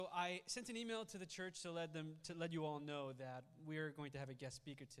I sent an email to the church to let you all know that we're going to have a guest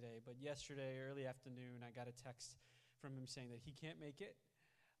speaker today. But yesterday, early afternoon, I got a text from him saying that he can't make it.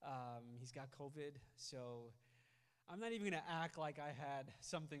 He's got COVID, so I'm not even going to act like I had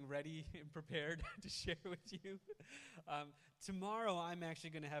something ready and prepared to share with you. Tomorrow, I'm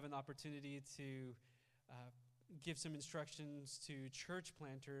actually going to have an opportunity to give some instructions to church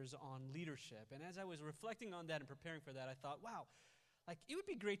planters on leadership. And as I was reflecting on that and preparing for that, I thought, wow, it would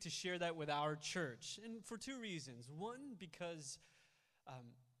be great to share that with our church, and for two reasons. One, because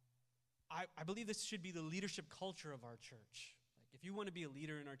I believe this should be the leadership culture of our church. If you want to be a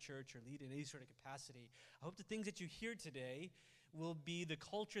leader in our church or lead in any sort of capacity, I hope the things that you hear today will be the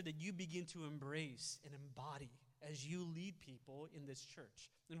culture that you begin to embrace and embody as you lead people in this church,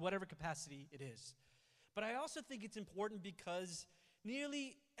 in whatever capacity it is. But I also think it's important because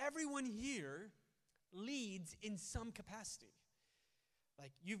nearly everyone here leads in some capacity.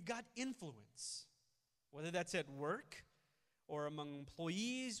 You've got influence, whether that's at work or among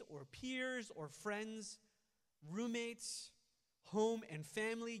employees or peers or friends, roommates, home and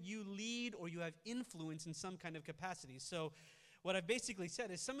family. You lead or you have influence in some kind of capacity. So what I've basically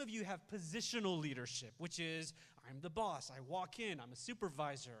said is some of you have positional leadership, which is I'm the boss. I walk in. I'm a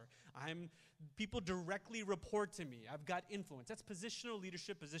supervisor. People directly report to me. I've got influence. That's positional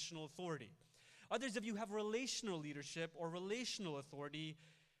leadership, positional authority. Others of you have relational leadership or relational authority.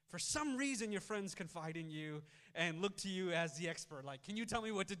 For some reason, your friends confide in you and look to you as the expert. Can you tell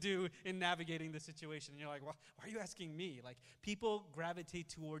me what to do in navigating the situation? And you're like, well, why are you asking me? People gravitate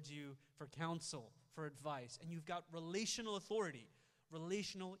towards you for counsel, for advice. And you've got relational authority,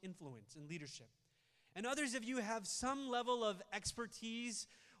 relational influence and leadership. And others of you have some level of expertise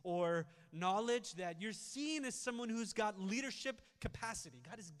or knowledge that you're seen as someone who's got leadership capacity.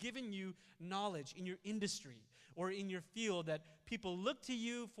 God has given you knowledge in your industry or in your field that people look to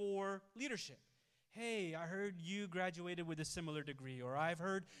you for leadership. Hey, I heard you graduated with a similar degree, or I've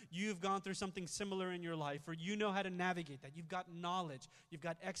heard you've gone through something similar in your life, or you know how to navigate that. You've got knowledge, you've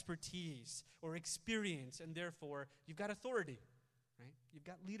got expertise or experience, and therefore you've got authority, right? You've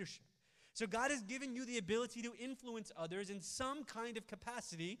got leadership. So God has given you the ability to influence others in some kind of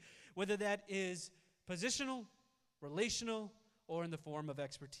capacity, whether that is positional, relational, or in the form of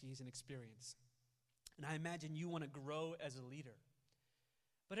expertise and experience. And I imagine you want to grow as a leader.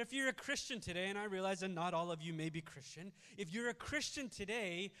 But if you're a Christian today, and I realize that not all of you may be Christian, if you're a Christian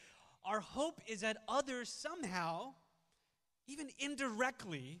today, our hope is that others somehow, even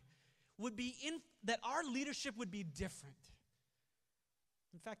indirectly, that our leadership would be different.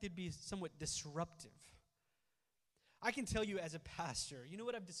 In fact, it'd be somewhat disruptive. I can tell you as a pastor, you know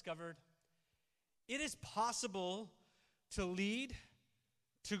what I've discovered? It is possible to lead,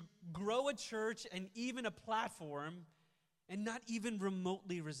 to grow a church and even a platform and not even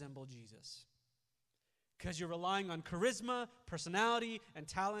remotely resemble Jesus. Because you're relying on charisma, personality, and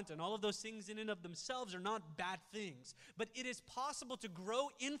talent, and all of those things in and of themselves are not bad things. But it is possible to grow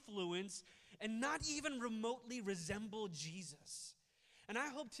influence and not even remotely resemble Jesus. And I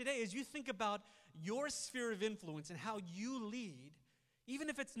hope today, as you think about your sphere of influence and how you lead, even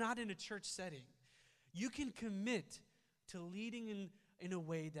if it's not in a church setting, you can commit to leading in a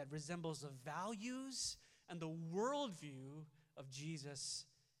way that resembles the values and the worldview of Jesus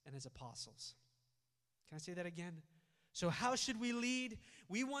and his apostles. Can I say that again? So how should we lead?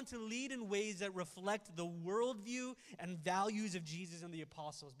 We want to lead in ways that reflect the worldview and values of Jesus and the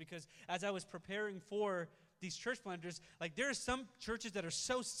apostles. Because as I was preparing for these church planters, there are some churches that are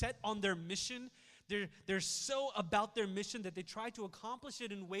so set on their mission, they're so about their mission that they try to accomplish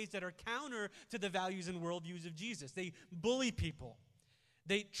it in ways that are counter to the values and worldviews of Jesus. They bully people.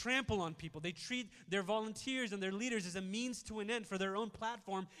 They trample on people. They treat their volunteers and their leaders as a means to an end for their own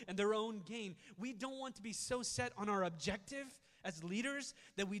platform and their own gain. We don't want to be so set on our objective as leaders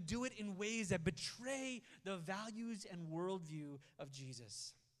that we do it in ways that betray the values and worldview of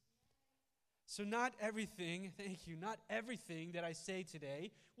Jesus. So not everything that I say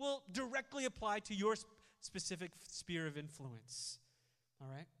today will directly apply to your specific sphere of influence. All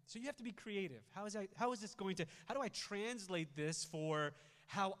right? So you have to be creative. How do I translate this for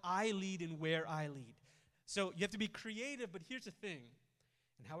how I lead and where I lead? So you have to be creative, but here's the thing.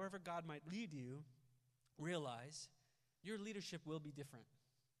 And however God might lead you, realize your leadership will be different.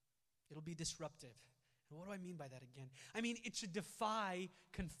 It'll be disruptive. And what do I mean by that again? I mean, it should defy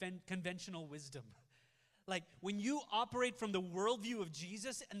conventional wisdom. When you operate from the worldview of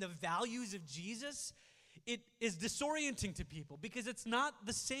Jesus and the values of Jesus, it is disorienting to people because it's not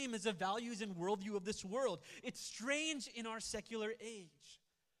the same as the values and worldview of this world. It's strange in our secular age.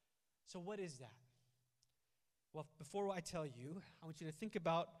 So what is that? Well, before I tell you, I want you to think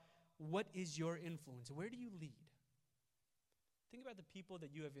about what is your influence? Where do you lead? Think about the people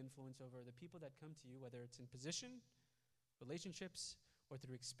that you have influence over, the people that come to you, whether it's in position, relationships, or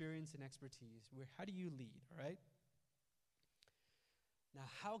through experience and expertise. How do you lead, all right? Now,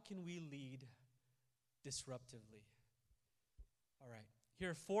 how can we lead disruptively? All right. Here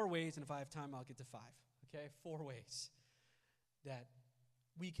are 4 ways, and if I have time, I'll get to 5. Okay? 4 ways that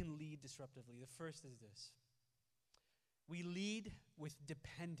we can lead disruptively. The first is this. We lead with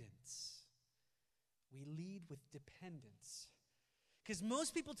dependence. We lead with dependence. Because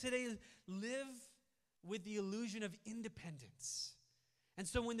most people today live with the illusion of independence. And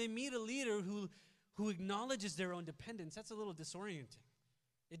so when they meet a leader who acknowledges their own dependence, that's a little disorienting.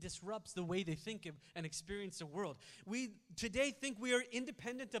 It disrupts the way they think of and experience the world. We today think we are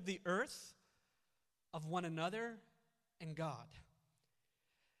independent of the earth, of one another, and God.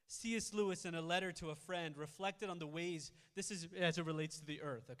 C.S. Lewis, in a letter to a friend, reflected on the ways, this is as it relates to the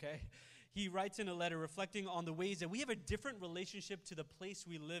earth, okay? He writes in a letter reflecting on the ways that we have a different relationship to the place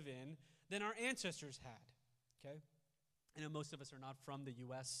we live in than our ancestors had, okay? I know most of us are not from the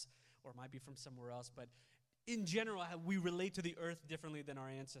U.S. or might be from somewhere else, but in general, we relate to the earth differently than our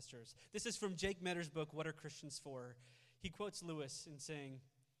ancestors. This is from Jake Metter's book, What Are Christians For? He quotes Lewis in saying,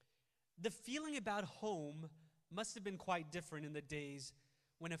 "The feeling about home must have been quite different in the days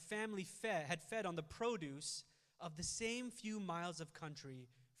when a family had fed on the produce of the same few miles of country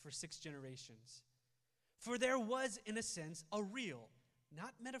for 6 generations. For there was, in a sense, a real,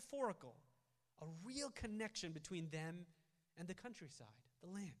 not metaphorical, a real connection between them and the countryside, the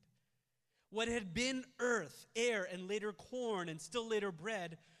land. What had been earth, air, and later corn, and still later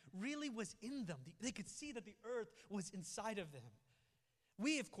bread, really was in them. They could see that the earth was inside of them.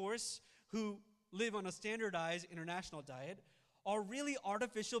 We, of course, who live on a standardized international diet, are really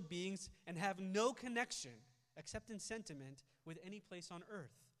artificial beings and have no connection, except in sentiment, with any place on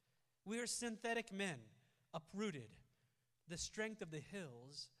earth. We are synthetic men, uprooted. The strength of the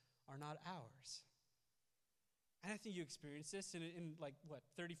hills are not ours." And I think you experience this in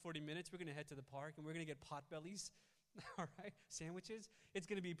 30, 40 minutes. We're going to head to the park, and we're going to get Potbellies, all right, sandwiches. It's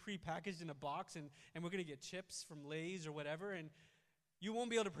going to be prepackaged in a box, and we're going to get chips from Lay's or whatever, and you won't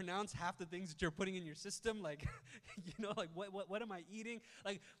be able to pronounce half the things that you're putting in your system, like, what am I eating?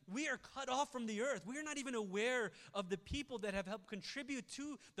 Like, we are cut off from the earth. We are not even aware of the people that have helped contribute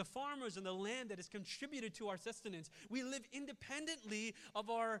to the farmers and the land that has contributed to our sustenance. We live independently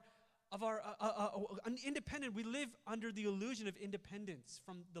independent. We live under the illusion of independence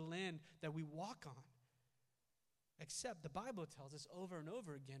from the land that we walk on. Except the Bible tells us over and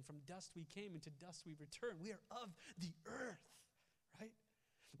over again, from dust we came, and to dust we return. We are of the earth, right?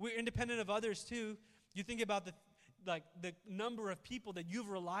 We're independent of others too. You think about the number of people that you've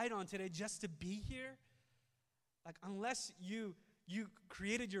relied on today just to be here. Like, unless you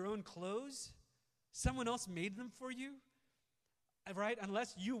created your own clothes, someone else made them for you. Right?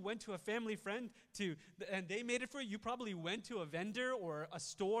 Unless you went to a family friend and they made it for you, you probably went to a vendor or a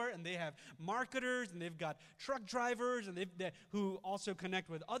store, and they have marketers, and they've got truck drivers, and who also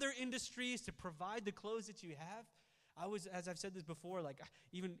connect with other industries to provide the clothes that you have. As I've said this before, like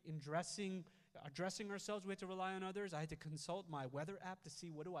even in dressing ourselves, we had to rely on others. I had to consult my weather app to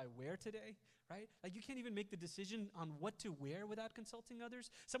see what do I wear today, right? Like, you can't even make the decision on what to wear without consulting others.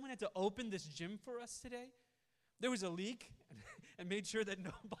 Someone had to open this gym for us today. There was a leak and made sure that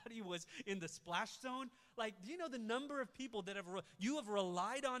nobody was in the splash zone. Like, do you know the number of people that you have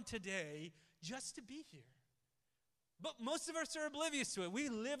relied on today just to be here? But most of us are oblivious to it. We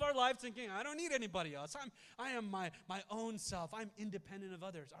live our lives thinking, I don't need anybody else. I am my own self. I'm independent of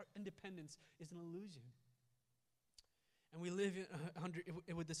others. Our independence is an illusion. And we live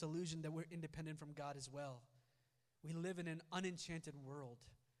with this illusion that we're independent from God as well. We live in an unenchanted world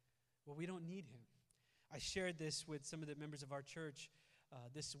where we don't need him. I shared this with some of the members of our church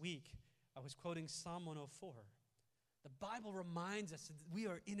this week. I was quoting Psalm 104. The Bible reminds us that we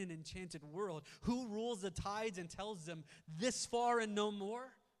are in an enchanted world. Who rules the tides and tells them this far and no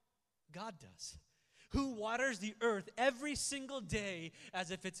more? God does. Who waters the earth every single day as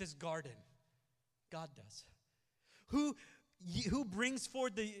if it's his garden? God does. Who brings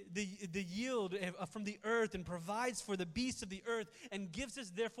forth the yield from the earth and provides for the beasts of the earth and gives us,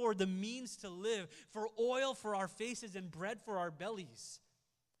 therefore, the means to live, for oil for our faces and bread for our bellies?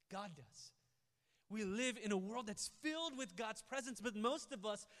 God does. We live in a world that's filled with God's presence, but most of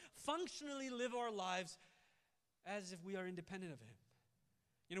us functionally live our lives as if we are independent of him.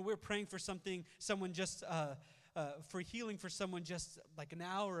 You know, we're praying for someone just for healing for someone just like an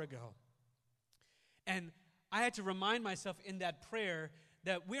hour ago. And I had to remind myself in that prayer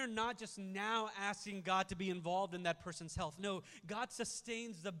that we're not just now asking God to be involved in that person's health. No, God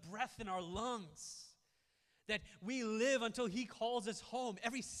sustains the breath in our lungs. That we live until he calls us home.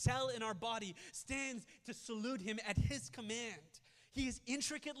 Every cell in our body stands to salute him at his command. He is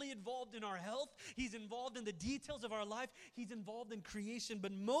intricately involved in our health. He's involved in the details of our life. He's involved in creation.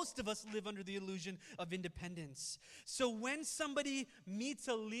 But most of us live under the illusion of independence. So when somebody meets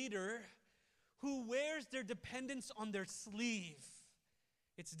a leader who wears their dependence on their sleeve,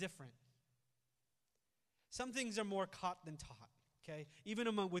 it's different. Some things are more caught than taught. Okay, even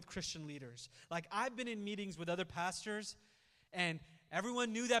with Christian leaders. Like, I've been in meetings with other pastors, and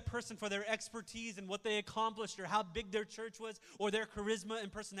everyone knew that person for their expertise and what they accomplished or how big their church was or their charisma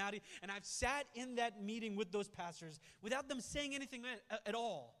and personality. And I've sat in that meeting with those pastors without them saying anything at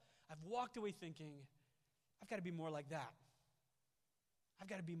all. I've walked away thinking, I've got to be more like that. I've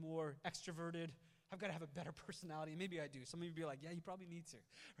got to be more extroverted. I've got to have a better personality. Maybe I do. Some of you be like, yeah, you probably need to,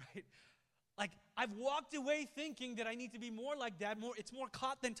 right? Like, I've walked away thinking that I need to be more like that. It's more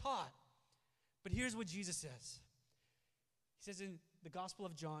caught than taught. But here's what Jesus says. He says in the Gospel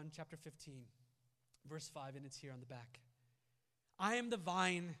of John, chapter 15, verse 5, and it's here on the back. I am the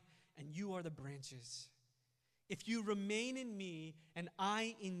vine, and you are the branches. If you remain in me, and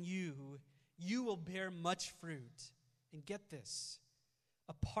I in you, you will bear much fruit. And get this,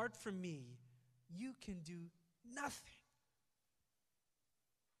 apart from me, you can do nothing.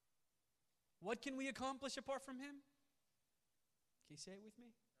 What can we accomplish apart from him? Can you say it with me?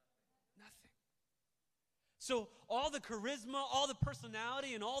 Nothing. So all the charisma, all the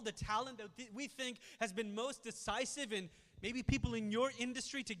personality, and all the talent that we think has been most decisive in maybe people in your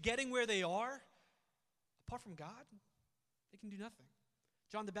industry to getting where they are, apart from God, they can do nothing.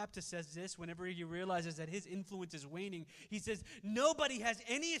 John the Baptist says this whenever he realizes that his influence is waning. He says, nobody has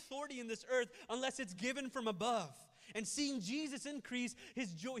any authority in this earth unless it's given from above. And seeing Jesus increase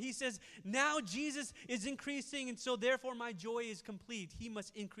his joy, he says, now Jesus is increasing, and so therefore my joy is complete. He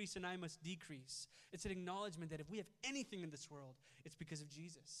must increase and I must decrease. It's an acknowledgement that if we have anything in this world, it's because of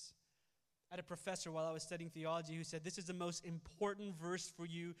Jesus. I had a professor while I was studying theology who said, this is the most important verse for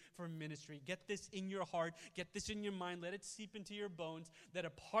you for ministry. Get this in your heart. Get this in your mind. Let it seep into your bones that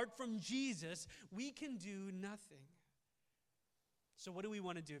apart from Jesus, we can do nothing. So what do we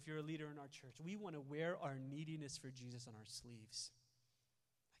want to do if you're a leader in our church? We want to wear our neediness for Jesus on our sleeves.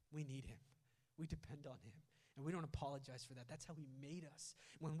 We need him. We depend on him. And we don't apologize for that. That's how he made us.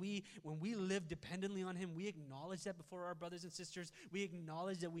 When we live dependently on him, we acknowledge that before our brothers and sisters. We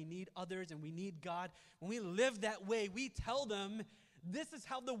acknowledge that we need others and we need God. When we live that way, we tell them, this is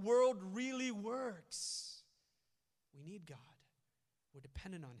how the world really works. We need God. We're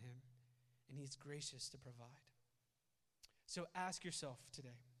dependent on him, and he's gracious to provide. So ask yourself today,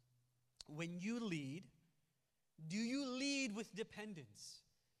 when you lead, do you lead with dependence?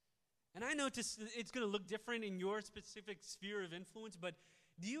 And I know it's going to look different in your specific sphere of influence, but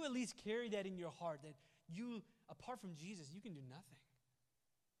do you at least carry that in your heart, that you, apart from Jesus, you can do nothing?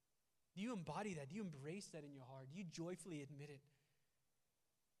 Do you embody that? Do you embrace that in your heart? Do you joyfully admit it?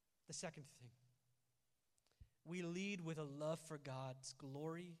 The second thing, we lead with a love for God's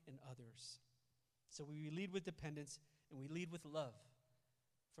glory and others. So we lead with dependence, and we lead with love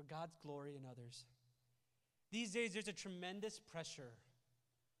for God's glory and others. These days, there's a tremendous pressure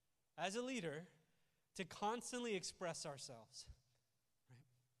as a leader to constantly express ourselves. Right?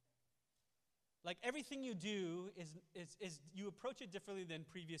 Like, everything you do is you approach it differently than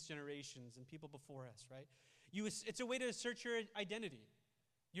previous generations and people before us, right? It's a way to assert your identity,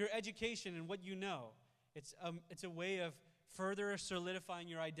 your education, and what you know. It's a way of further solidifying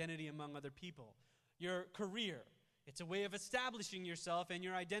your identity among other people. Your career, it's a way of establishing yourself and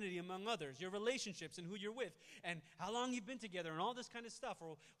your identity among others. Your relationships and who you're with and how long you've been together and all this kind of stuff,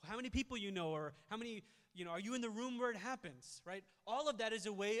 or how many people you know, or how many, are you in the room where it happens, right? All of that is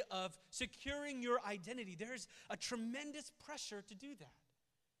a way of securing your identity. There's a tremendous pressure to do that.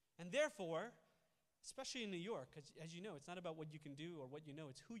 And therefore, especially in New York, because as you know, it's not about what you can do or what you know,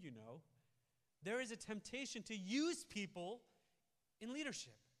 it's who you know. There is a temptation to use people in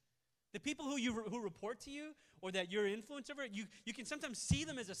leadership. The people who report to you or that you're influence over, you can sometimes see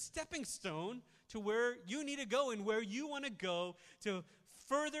them as a stepping stone to where you need to go and where you want to go to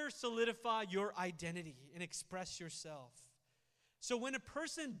further solidify your identity and express yourself. So when a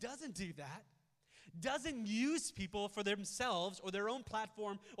person doesn't do that, doesn't use people for themselves or their own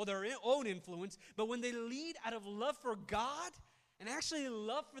platform or their own influence, but when they lead out of love for God and actually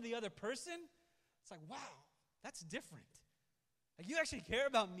love for the other person, it's like, wow, that's different. Like, you actually care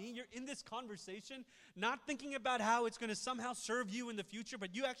about me. You're in this conversation, not thinking about how it's going to somehow serve you in the future,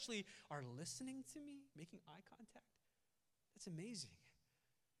 but you actually are listening to me, making eye contact. That's amazing.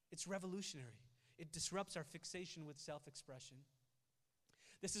 It's revolutionary. It disrupts our fixation with self-expression.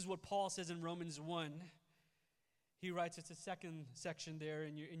 This is what Paul says in Romans 1. He writes, it's the second section there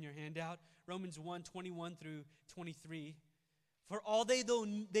in your handout, Romans 1, 21 through 23. For although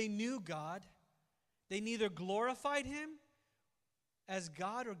they knew God, they neither glorified him as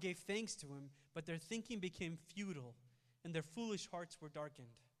God or gave thanks to him, but their thinking became futile, and their foolish hearts were darkened.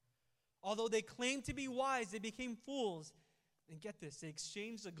 Although they claimed to be wise, they became fools. And get this, they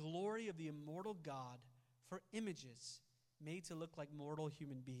exchanged the glory of the immortal God for images made to look like mortal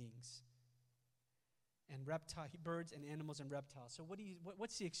human beings and birds and animals and reptiles. So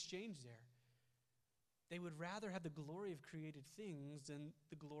what's the exchange there? They would rather have the glory of created things than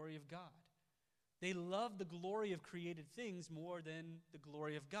the glory of God. They love the glory of created things more than the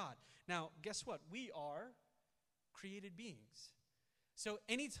glory of God. Now, guess what? We are created beings. So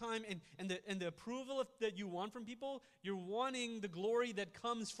anytime, and the approval that you want from people, you're wanting the glory that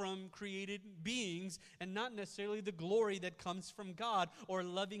comes from created beings and not necessarily the glory that comes from God or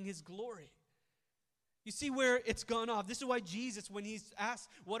loving his glory. You see where it's gone off. This is why Jesus, when he's asked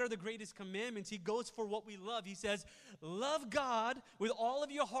what are the greatest commandments, he goes for what we love. He says, love God with all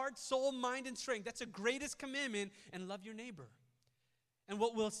of your heart, soul, mind, and strength. That's the greatest commandment, and love your neighbor. And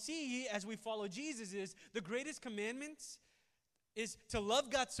what we'll see as we follow Jesus is the greatest commandments is to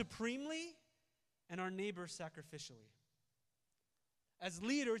love God supremely and our neighbor sacrificially. As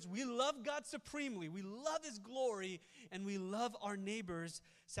leaders, we love God supremely. We love his glory, and we love our neighbors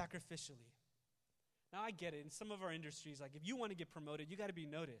sacrificially. Now, I get it. In some of our industries, like if you want to get promoted, you got to be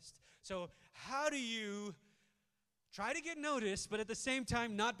noticed. So how do you try to get noticed, but at the same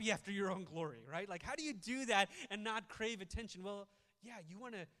time not be after your own glory, right? Like how do you do that and not crave attention? Well, yeah, you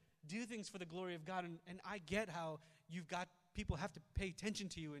want to do things for the glory of God, and I get how people have to pay attention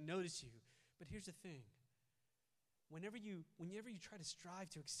to you and notice you. But here's the thing. Whenever you try to strive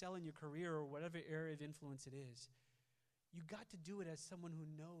to excel in your career or whatever area of influence it is, you got to do it as someone who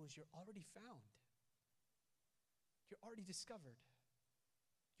knows you're already found. You're already discovered.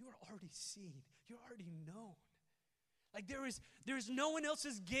 You are already seen. You're already known. Like there is no one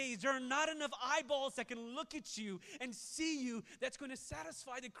else's gaze. There are not enough eyeballs that can look at you and see you that's going to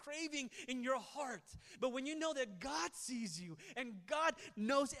satisfy the craving in your heart. But when you know that God sees you and God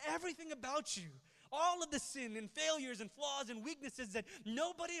knows everything about you, all of the sin and failures and flaws and weaknesses that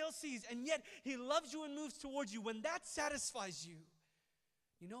nobody else sees, and yet he loves you and moves towards you, when that satisfies you,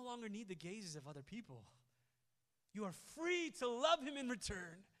 you no longer need the gazes of other people. You are free to love him in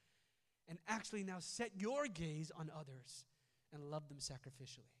return and actually now set your gaze on others and love them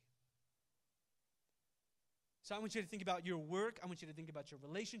sacrificially. So I want you to think about your work. I want you to think about your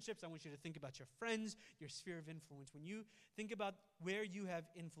relationships. I want you to think about your friends, your sphere of influence. When you think about where you have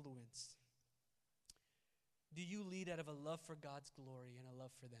influence, do you lead out of a love for God's glory and a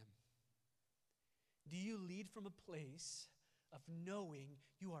love for them? Do you lead from a place of knowing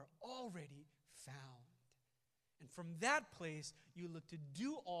you are already found? And from that place, you look to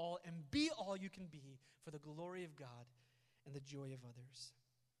do all and be all you can be for the glory of God and the joy of others.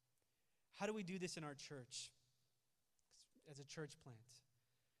 How do we do this in our church as a church plant?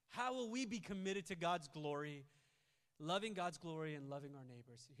 How will we be committed to God's glory, loving God's glory and loving our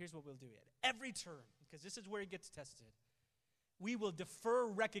neighbors? Here's what we'll do at every turn, because this is where it gets tested. We will defer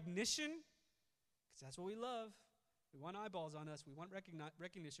recognition, because that's what we love. We want eyeballs on us. We want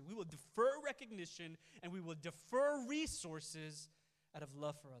recognition. We will defer recognition, and we will defer resources out of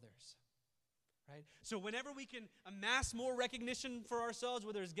love for others. Right? So whenever we can amass more recognition for ourselves,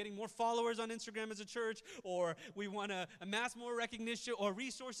 whether it's getting more followers on Instagram as a church, or we want to amass more recognition or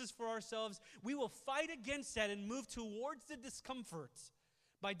resources for ourselves, we will fight against that and move towards the discomfort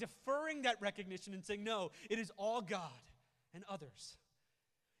by deferring that recognition and saying, no, it is all God and others.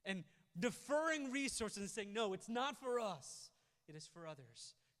 And deferring resources and saying, no, it's not for us. It is for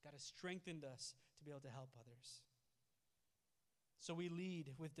others. God has strengthened us to be able to help others. So we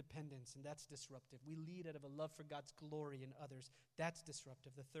lead with dependence, and that's disruptive. We lead out of a love for God's glory and others. That's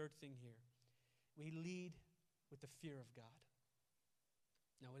disruptive. The third thing here, we lead with the fear of God.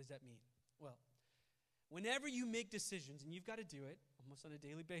 Now, what does that mean? Well, whenever you make decisions, and you've got to do it almost on a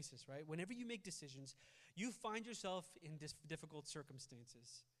daily basis, right? Whenever you make decisions, you find yourself in difficult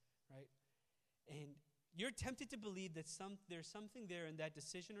circumstances, right? And you're tempted to believe that there's something there in that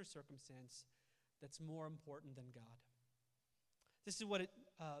decision or circumstance that's more important than God. This is what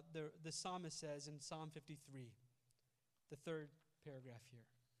the psalmist says in Psalm 53, the third paragraph here.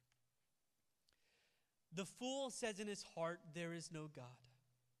 The fool says in his heart, there is no God.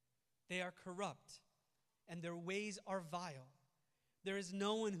 They are corrupt, and their ways are vile. There is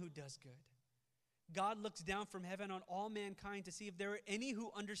no one who does good. God looks down from heaven on all mankind to see if there are any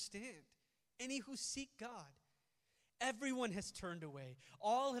who understand, any who seek God. Everyone has turned away.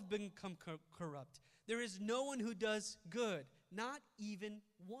 All have become corrupt. There is no one who does good, not even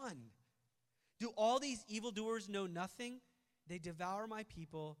one. Do all these evildoers know nothing? They devour my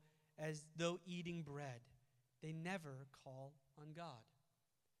people as though eating bread. They never call on God.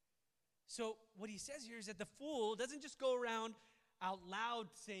 So what he says here is that the fool doesn't just go around out loud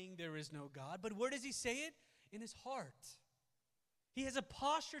saying there is no God, but where does he say it? In his heart. He has a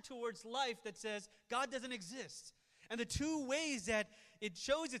posture towards life that says God doesn't exist. And the two ways that it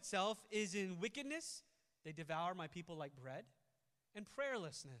shows itself is in wickedness, they devour my people like bread, and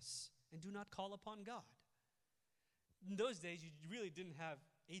prayerlessness, and do not call upon God. In those days, you really didn't have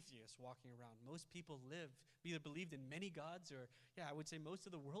atheists walking around. Most people either believed in many gods, or I would say most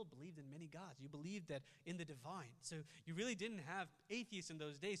of the world believed in many gods. You believed that in the divine. So you really didn't have atheists in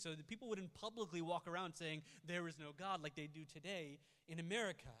those days. So the people wouldn't publicly walk around saying there is no God like they do today in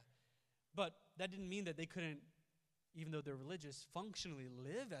America. But that didn't mean that they couldn't, even though they're religious, functionally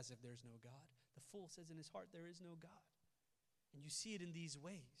live as if there's no God. The fool says in his heart there is no God. And you see it in these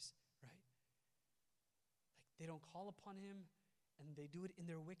ways, right? Like they don't call upon him, and they do it in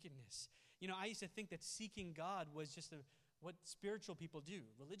their wickedness. You know, I used to think that seeking God was just what spiritual people do,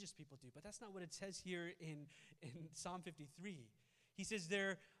 religious people do. But that's not what it says here in Psalm 53. He says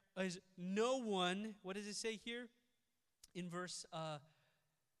there is no one, what does it say here? In verse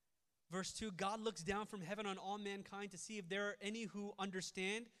 2, God looks down from heaven on all mankind to see if there are any who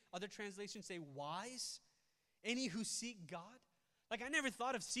understand. Other translations say wise. Any who seek God. Like, I never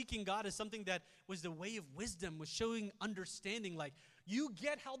thought of seeking God as something that was the way of wisdom, was showing understanding. Like, you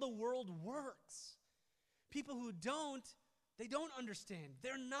get how the world works. People who don't, they don't understand.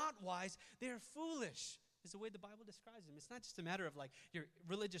 They're not wise. They're foolish, is the way the Bible describes them. It's not just a matter of like, you're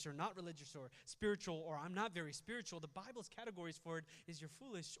religious or not religious, or spiritual or I'm not very spiritual. The Bible's categories for it is you're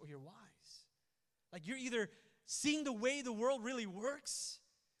foolish or you're wise. Like, you're either seeing the way the world really works,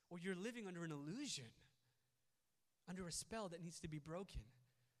 or you're living under an illusion, under a spell that needs to be broken.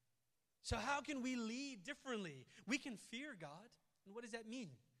 So how can we lead differently? We can fear God. And what does that mean?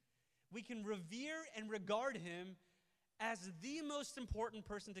 We can revere and regard him as the most important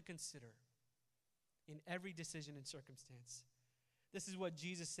person to consider in every decision and circumstance. This is what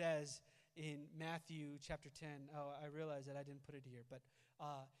Jesus says in Matthew chapter 10. Oh, I realize that I didn't put it here. But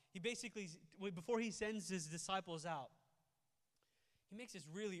he basically, before he sends his disciples out, he makes this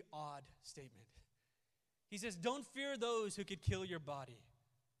really odd statement. He says, don't fear those who could kill your body.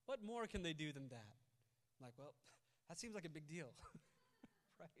 What more can they do than that? I'm like, well, that seems like a big deal,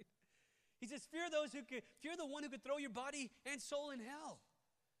 right? He says, fear the one who could throw your body and soul in hell.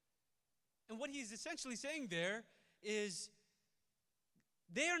 And what he's essentially saying there is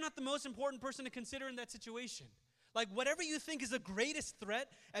they are not the most important person to consider in that situation. Like, whatever you think is the greatest threat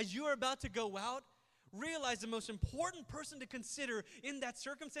as you are about to go out, realize the most important person to consider in that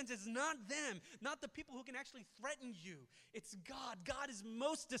circumstance is not them, not the people who can actually threaten you. It's God. God is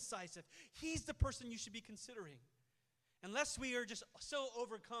most decisive. He's the person you should be considering. Unless we are just so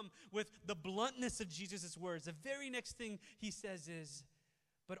overcome with the bluntness of Jesus' words, the very next thing he says is,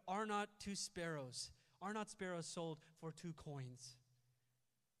 but are not sparrows sold for 2 coins?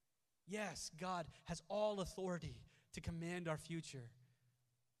 Yes, God has all authority to command our future,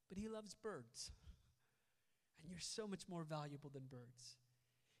 but he loves birds. And you're so much more valuable than birds.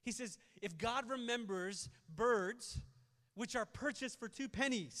 He says, if God remembers birds, which are purchased for 2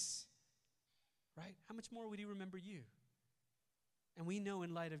 pennies, right? How much more would he remember you? And we know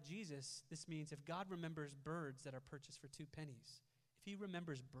in light of Jesus, this means if God remembers birds that are purchased for 2 pennies, if he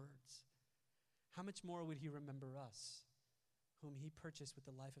remembers birds, how much more would he remember us, whom he purchased with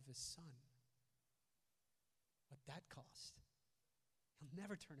the life of his son? What that cost. He'll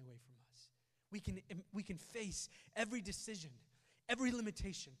never turn away from us. We can face every decision, every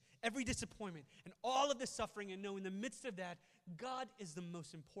limitation, every disappointment, and all of the suffering, and know in the midst of that, God is the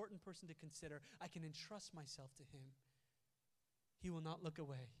most important person to consider. I can entrust myself to him. He will not look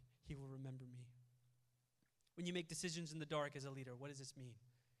away. He will remember me. When you make decisions in the dark as a leader, what does this mean?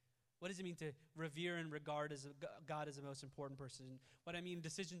 What does it mean to revere and regard God as the most important person? What I mean,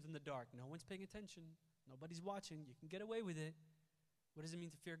 decisions in the dark. No one's paying attention. Nobody's watching. You can get away with it. What does it mean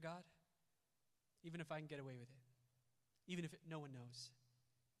to fear God? Even if I can get away with it. Even if no one knows.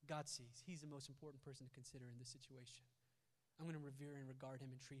 God sees. He's the most important person to consider in this situation. I'm going to revere and regard him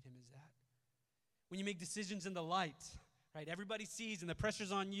and treat him as that. When you make decisions in the light, right? Everybody sees and the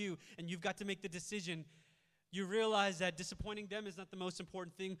pressure's on you and you've got to make the decision. You realize that disappointing them is not the most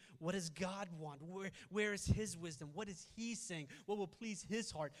important thing. What does God want? Where is His wisdom? What is He saying? What will please His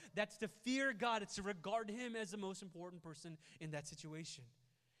heart? That's to fear God. It's to regard Him as the most important person in that situation.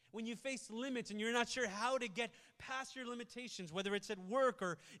 When you face limits and you're not sure how to get past your limitations, whether it's at work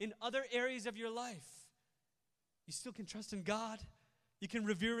or in other areas of your life, you still can trust in God. You can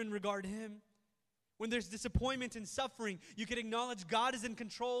revere and regard Him. When there's disappointment and suffering, you can acknowledge God is in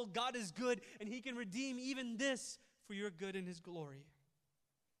control, God is good, and He can redeem even this for your good and His glory.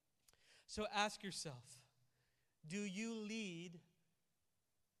 So ask yourself, do you lead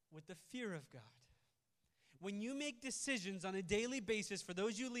with the fear of God? When you make decisions on a daily basis for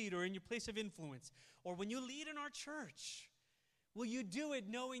those you lead or in your place of influence, or when you lead in our church, will you do it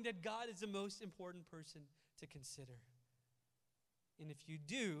knowing that God is the most important person to consider? And if you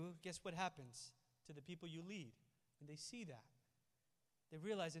do, guess what happens to the people you lead? When they see that, they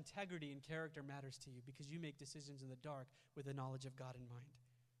realize integrity and character matters to you because you make decisions in the dark with the knowledge of God in mind.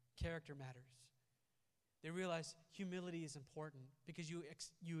 Character matters. They realize humility is important because you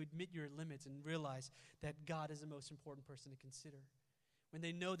admit your limits and realize that God is the most important person to consider. When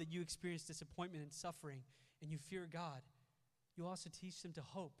they know that you experience disappointment and suffering and you fear God, you also teach them to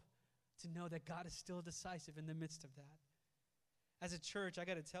hope, to know that God is still decisive in the midst of that. As a church, I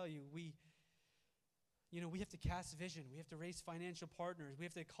got to tell you, we have to cast vision. We have to raise financial partners. We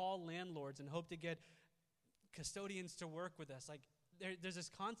have to call landlords and hope to get custodians to work with us. There's this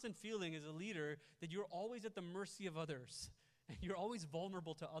constant feeling as a leader that you're always at the mercy of others. And you're always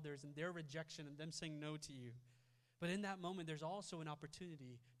vulnerable to others and their rejection and them saying no to you. But in that moment, there's also an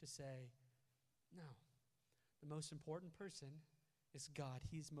opportunity to say, no, the most important person is God.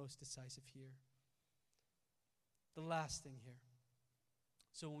 He's most decisive here. The last thing here.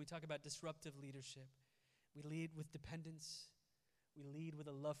 So when we talk about disruptive leadership, we lead with dependence. We lead with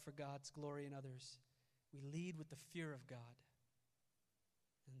a love for God's glory in others. We lead with the fear of God.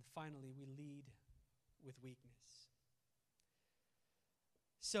 And finally, we lead with weakness.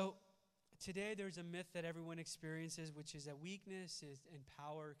 So today there's a myth that everyone experiences, which is that weakness and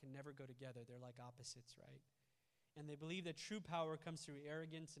power can never go together. They're like opposites, right? And they believe that true power comes through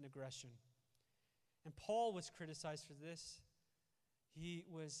arrogance and aggression. And Paul was criticized for this. He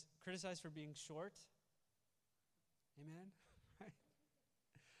was criticized for being short. Amen? Right?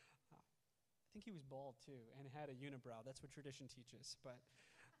 I think he was bald too and had a unibrow. That's what tradition teaches. But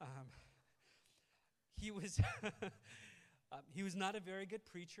he was he was not a very good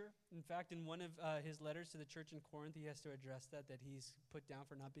preacher. In fact, in one of his letters to the church in Corinth, he has to address that he's put down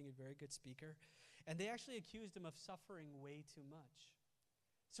for not being a very good speaker. And they actually accused him of suffering way too much.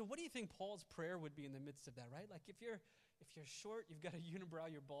 So what do you think Paul's prayer would be in the midst of that, right? Like if you're short, you've got a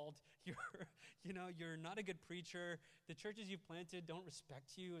unibrow, you're bald, you're not a good preacher, the churches you've planted don't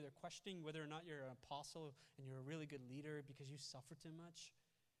respect you, they're questioning whether or not you're an apostle and you're a really good leader because you suffer too much.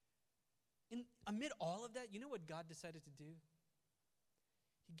 Amid all of that, you know what God decided to do?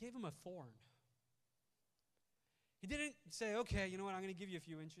 He gave him a thorn. He didn't say, okay, you know what, I'm going to give you a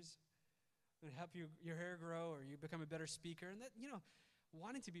few inches. I'm going to help your hair grow or you become a better speaker. And that,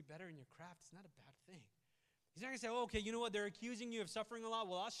 wanting to be better in your craft is not a bad thing. He's not going to say, oh, okay, you know what, they're accusing you of suffering a lot.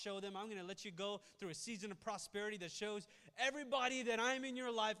 Well, I'll show them. I'm going to let you go through a season of prosperity that shows everybody that I'm in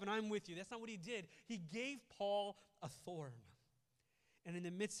your life and I'm with you. That's not what he did. He gave Paul a thorn. And in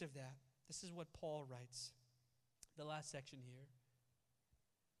the midst of that, this is what Paul writes, the last section here.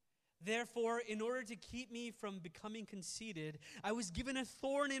 Therefore, in order to keep me from becoming conceited, I was given a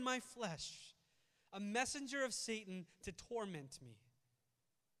thorn in my flesh, a messenger of Satan to torment me.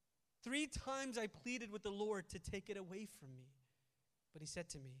 3 times I pleaded with the Lord to take it away from me. But he said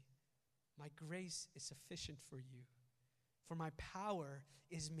to me, my grace is sufficient for you, for my power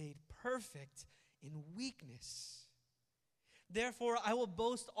is made perfect in weakness. Therefore, I will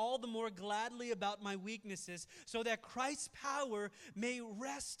boast all the more gladly about my weaknesses, so that Christ's power may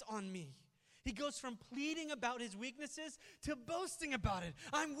rest on me. He goes from pleading about his weaknesses to boasting about it.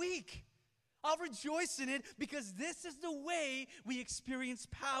 I'm weak. I'll rejoice in it because this is the way we experience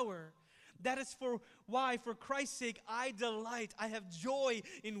power. That is why, for Christ's sake, I delight. I have joy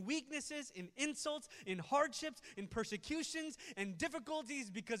in weaknesses, in insults, in hardships, in persecutions, and difficulties,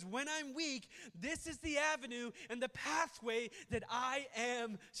 because when I'm weak, this is the avenue and the pathway that I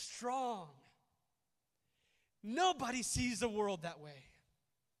am strong. Nobody sees the world that way.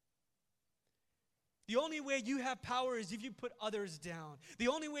 The only way you have power is if you put others down. The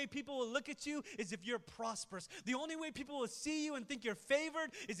only way people will look at you is if you're prosperous. The only way people will see you and think you're favored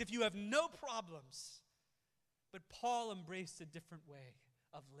is if you have no problems. But Paul embraced a different way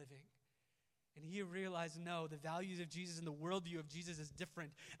of living. And he realized, no, the values of Jesus and the worldview of Jesus is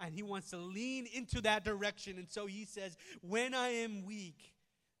different. And he wants to lean into that direction. And so he says, when I am weak,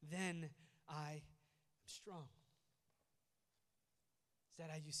 then I am strong. Is that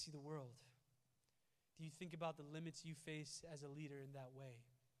how you see the world? Do you think about the limits you face as a leader in that way?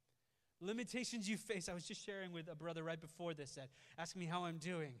 Limitations you face. I was just sharing with a brother right before this that asked me how I'm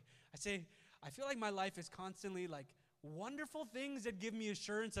doing. I say, I feel like my life is constantly like wonderful things that give me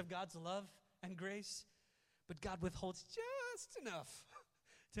assurance of God's love and grace, but God withholds just enough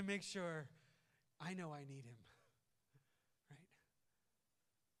to make sure I know I need him, right?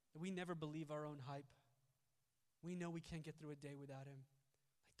 We never believe our own hype. We know we can't get through a day without him.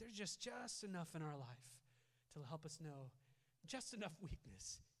 Like there's just enough in our life to help us know just enough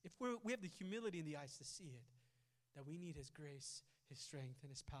weakness. If we have the humility in the eyes to see it, that we need his grace, his strength,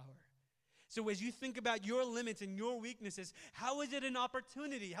 and his power. So as you think about your limits and your weaknesses, how is it an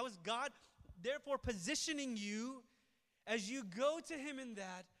opportunity? How is God therefore positioning you as you go to him in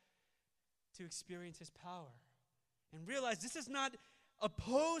that to experience his power? And realize this is not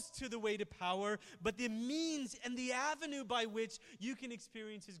opposed to the way to power, but the means and the avenue by which you can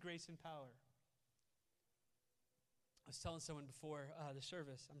experience his grace and power. I was telling someone before the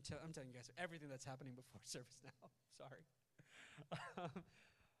service, I'm telling you guys everything that's happening before service now. Sorry.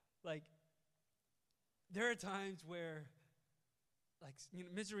 Like, there are times where, like,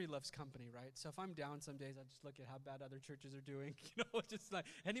 misery loves company, right? So if I'm down some days, I just look at how bad other churches are doing. Just like,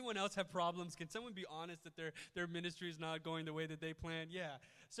 anyone else have problems? Can someone be honest that their ministry is not going the way that they planned? Yeah.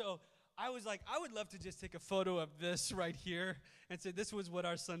 So I was like, I would love to just take a photo of this right here and say this was what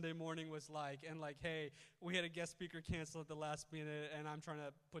our Sunday morning was like. And like, hey, we had a guest speaker cancel at the last minute, and I'm trying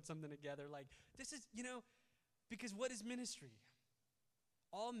to put something together. Like, this is, because what is ministry?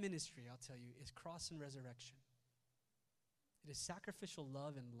 All ministry, I'll tell you, is cross and resurrection. It is sacrificial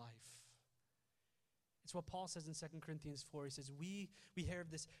love and life. It's what Paul says in 2 Corinthians 4. He says, we have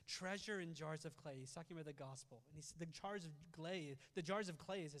this treasure in jars of clay. He's talking about the gospel. And he said the jars of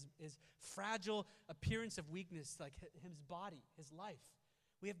clay is fragile appearance of weakness, like his body, his life.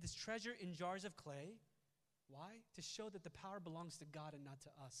 We have this treasure in jars of clay. Why? To show that the power belongs to God and not to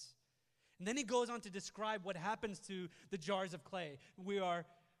us. And then he goes on to describe what happens to the jars of clay. We are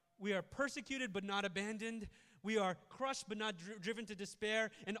persecuted but not abandoned. We are crushed but not driven to despair.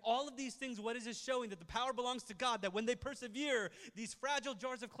 And all of these things, what is it showing? That the power belongs to God, that when they persevere, these fragile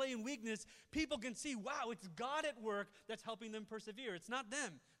jars of clay and weakness, people can see, wow, it's God at work that's helping them persevere. It's not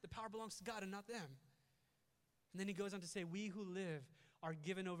them. The power belongs to God and not them. And then he goes on to say, we who live are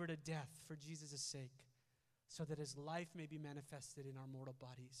given over to death for Jesus' sake, so that his life may be manifested in our mortal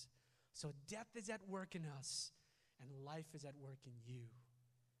bodies. So death is at work in us, and life is at work in you.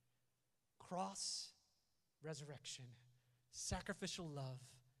 Cross, resurrection, sacrificial love,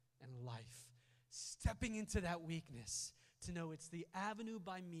 and life. Stepping into that weakness to know it's the avenue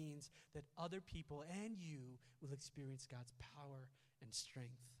by means that other people and you will experience God's power and strength.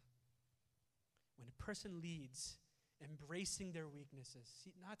 When a person leads, embracing their weaknesses,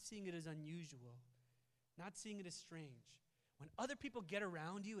 not seeing it as unusual, not seeing it as strange. When other people get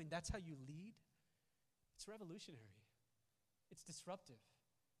around you and that's how you lead, it's revolutionary. It's disruptive.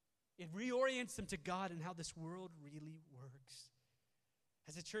 It reorients them to God and how this world really works.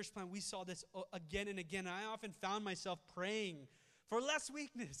 As a church plant, we saw this again and again. I often found myself praying for less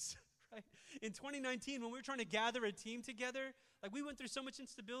weakness. Right? In 2019, when we were trying to gather a team together, like we went through so much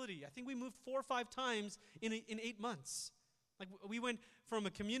instability. I think we moved 4 or 5 times in 8 months. Like we went from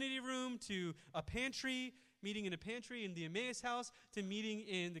a community room to a pantry, meeting in a pantry in the Emmaus house, to meeting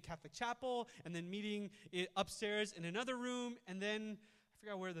in the Catholic chapel, and then meeting upstairs in another room, and then I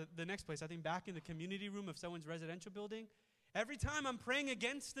forgot where the next place, I think back in the community room of someone's residential building. Every time I'm praying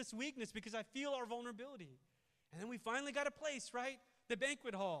against this weakness because I feel our vulnerability. And then we finally got a place, right? The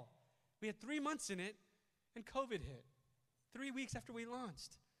banquet hall. We had 3 months in it, and COVID hit. 3 weeks after we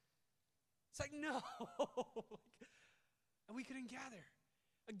launched. It's like, no. And we couldn't gather.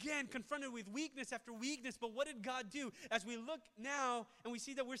 Again, confronted with weakness after weakness, but what did God do? As we look now and we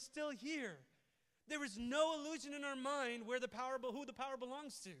see that we're still here, there is no illusion in our mind who the power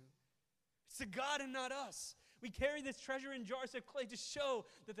belongs to. It's to God and not us. We carry this treasure in jars of clay to show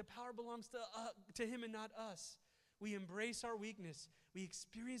that the power belongs to him and not us. We embrace our weakness. We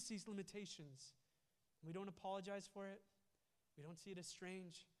experience these limitations. We don't apologize for it. We don't see it as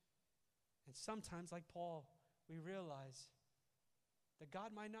strange. And sometimes, like Paul, we realize that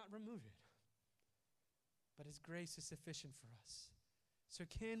God might not remove it, but his grace is sufficient for us. So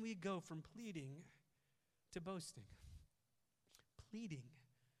can we go from pleading to boasting, pleading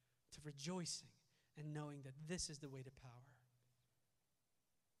to rejoicing, and knowing that this is the way to power?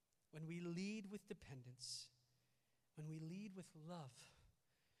 when we lead with dependence, when we lead with love,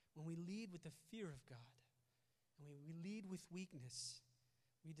 when we lead with the fear of God, and when we lead with weakness,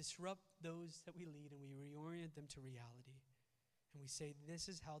 we disrupt those that we lead and we reorient them to reality. And we say, this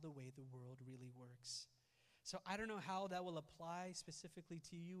is how the way the world really works. So I don't know how that will apply specifically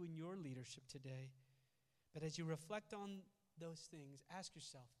to you in your leadership today. But as you reflect on those things, ask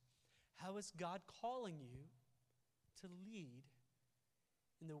yourself, how is God calling you to lead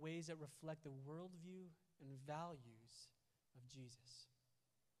in the ways that reflect the worldview and values of Jesus?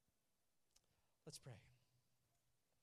 Let's pray.